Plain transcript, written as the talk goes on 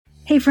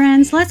Hey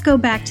friends, let's go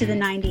back to the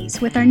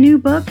 90s with our new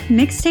book,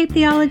 Mixtape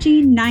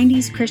Theology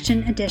 90s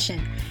Christian Edition.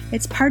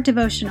 It's part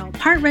devotional,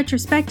 part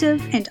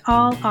retrospective, and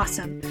all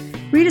awesome.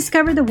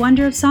 Rediscover the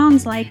wonder of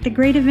songs like The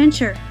Great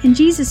Adventure and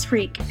Jesus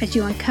Freak as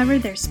you uncover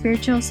their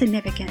spiritual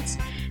significance.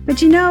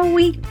 But you know,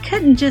 we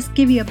couldn't just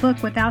give you a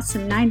book without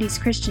some 90s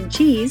Christian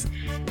cheese.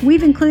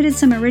 We've included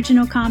some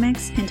original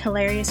comics and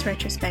hilarious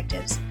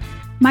retrospectives.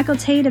 Michael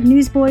Tate of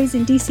Newsboys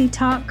and DC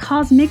Talk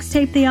calls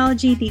Mixtape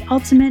Theology the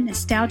ultimate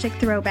nostalgic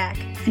throwback,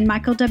 and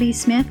Michael W.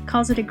 Smith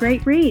calls it a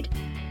great read.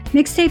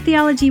 Mixtape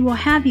Theology will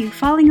have you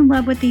falling in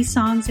love with these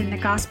songs and the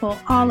gospel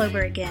all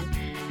over again.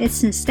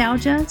 It's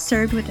nostalgia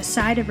served with a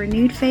side of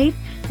renewed faith,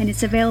 and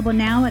it's available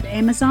now at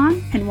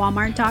Amazon and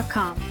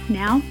Walmart.com.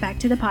 Now, back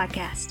to the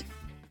podcast.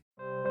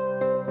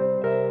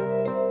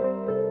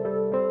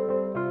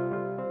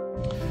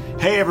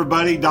 Hey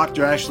everybody,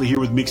 Dr. Ashley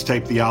here with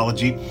Mixtape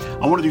Theology.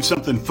 I want to do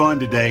something fun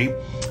today.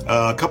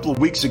 A couple of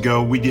weeks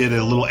ago, we did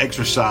a little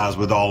exercise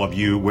with all of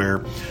you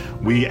where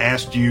we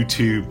asked you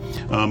to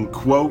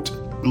quote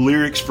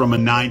lyrics from a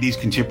 90s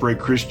contemporary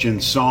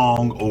Christian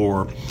song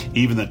or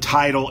even the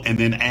title, and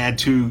then add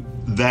to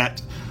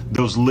that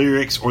those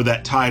lyrics or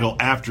that title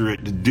after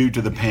it due to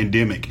the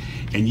pandemic.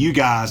 And you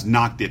guys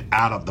knocked it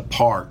out of the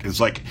park. It's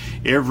like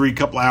every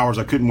couple hours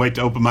I couldn't wait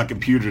to open my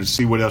computer to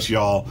see what else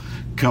y'all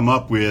come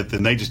up with,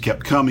 and they just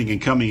kept coming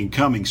and coming and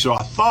coming. So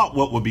I thought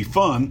what would be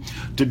fun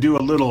to do a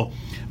little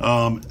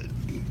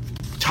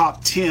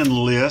top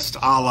 10 list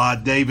a la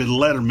David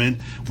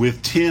Letterman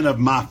with 10 of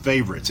my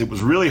favorites. It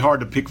was really hard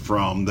to pick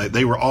from.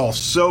 They were all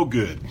so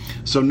good.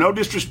 So no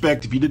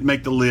disrespect if you didn't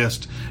make the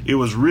list. It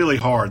was really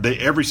hard.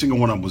 Every single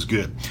one of them was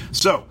good.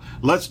 So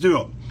let's do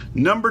them.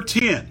 Number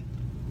 10,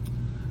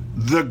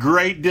 The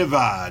Great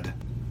Divide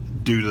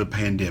due to the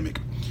pandemic.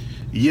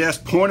 Yes,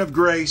 point of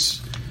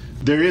grace.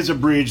 There is a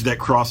bridge that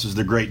crosses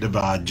the Great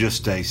Divide. Just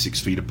stay 6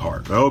 feet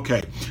apart.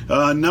 Okay.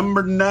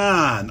 Number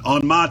 9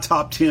 on my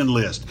top 10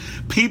 list.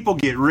 People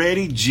get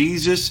ready.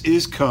 Jesus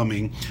is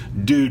coming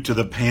due to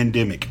the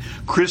pandemic.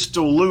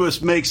 Crystal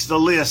Lewis makes the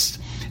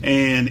list,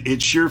 and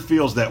it sure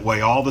feels that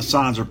way. All the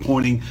signs are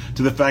pointing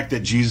to the fact that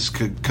Jesus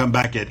could come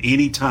back at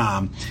any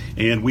time,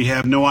 and we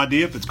have no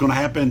idea if it's going to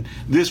happen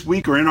this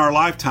week or in our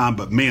lifetime,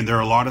 but man, there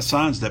are a lot of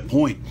signs that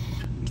point.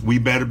 We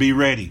better be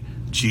ready.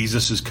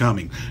 Jesus is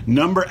coming.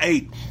 Number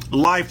 8,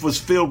 life was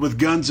filled with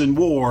guns and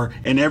war,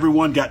 and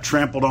everyone got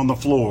trampled on the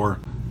floor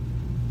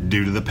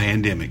due to the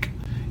pandemic.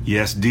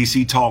 Yes,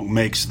 DC Talk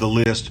makes the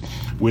list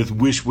with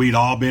Wish We'd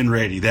All Been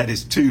Ready. That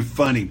is too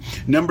funny.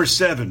 Number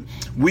 7,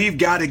 we've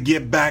got to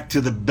get back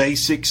to the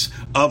basics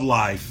of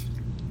life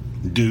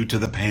due to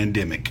the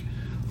pandemic.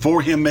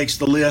 For Him makes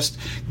the list,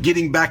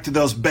 getting back to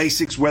those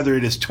basics, whether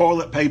it is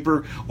toilet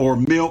paper or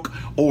milk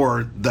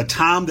or the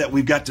time that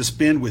we've got to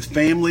spend with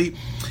family.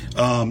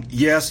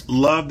 Yes,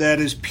 love that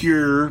is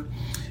pure,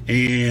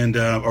 and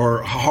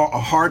or a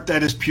heart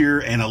that is pure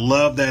and a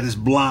love that is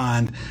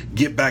blind.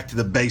 Get back to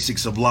the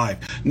basics of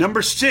life.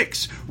 Number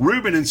 6,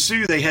 Reuben and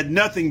Sue, they had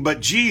nothing but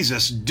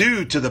Jesus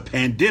due to the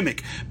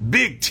pandemic.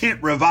 Big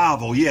tent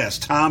revival. Yes,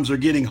 times are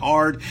getting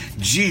hard.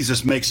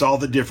 Jesus makes all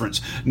the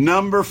difference.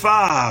 Number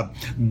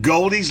 5,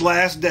 Goldie's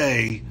last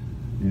day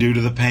due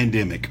to the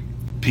pandemic.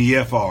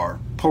 PFR.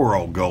 Poor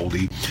old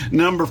Goldie.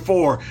 Number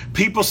 4,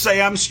 people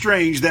say I'm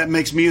strange. That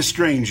makes me a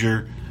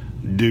stranger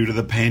due to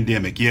the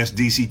pandemic. Yes,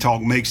 DC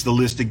Talk makes the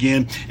list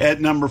again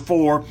at number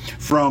 4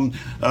 from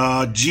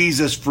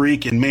Jesus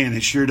Freak. And man,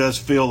 it sure does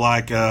feel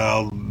like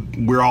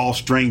we're all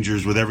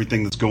strangers with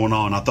everything that's going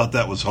on. I thought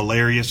that was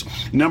hilarious.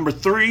 Number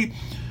 3,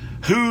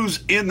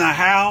 Who's in the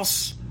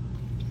House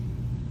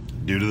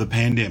due to the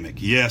pandemic.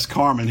 Yes,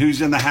 Carmen,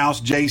 who's in the house?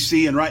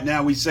 JC. And right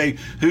now we say,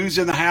 who's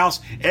in the house?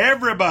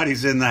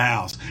 Everybody's in the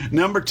house.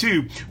 Number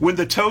 2, when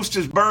the toast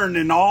is burned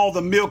and all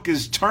the milk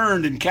is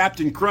turned and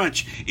Captain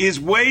Crunch is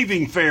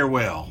waving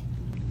farewell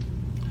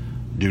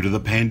due to the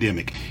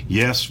pandemic.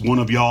 Yes, one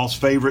of y'all's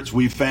favorites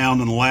we've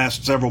found in the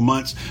last several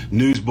months,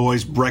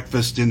 Newsboys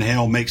Breakfast in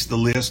Hell makes the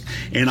list.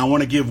 And I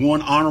want to give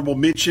one honorable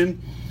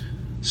mention.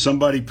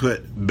 Somebody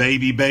put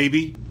Baby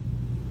Baby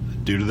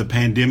due to the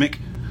pandemic.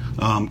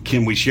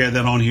 Can we share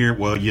that on here?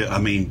 Well, yeah, I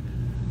mean,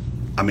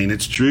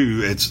 it's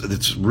true.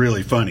 It's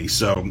really funny.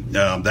 So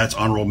that's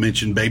honorable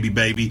mention, Baby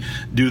Baby,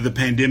 due to the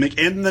pandemic.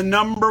 And the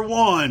number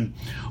 1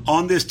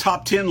 on this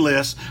top 10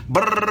 list,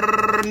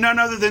 none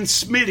other than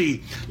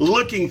Smitty,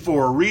 looking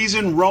for a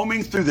reason,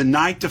 roaming through the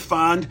night to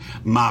find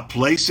my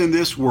place in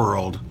this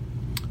world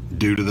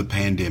due to the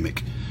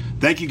pandemic.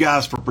 Thank you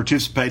guys for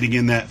participating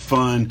in that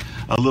fun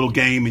little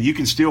game. And you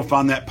can still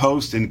find that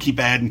post and keep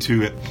adding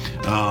to it.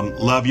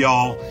 Love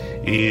y'all.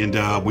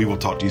 And we will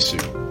talk to you soon.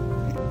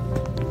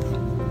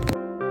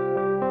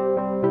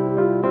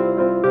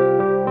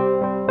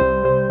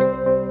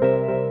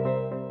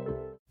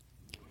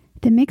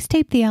 The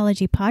Mixtape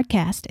Theology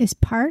Podcast is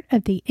part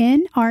of the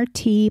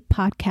NRT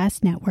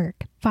Podcast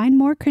Network. Find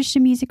more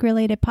Christian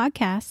music-related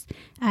podcasts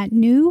at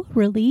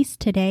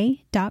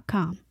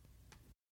newreleasetoday.com.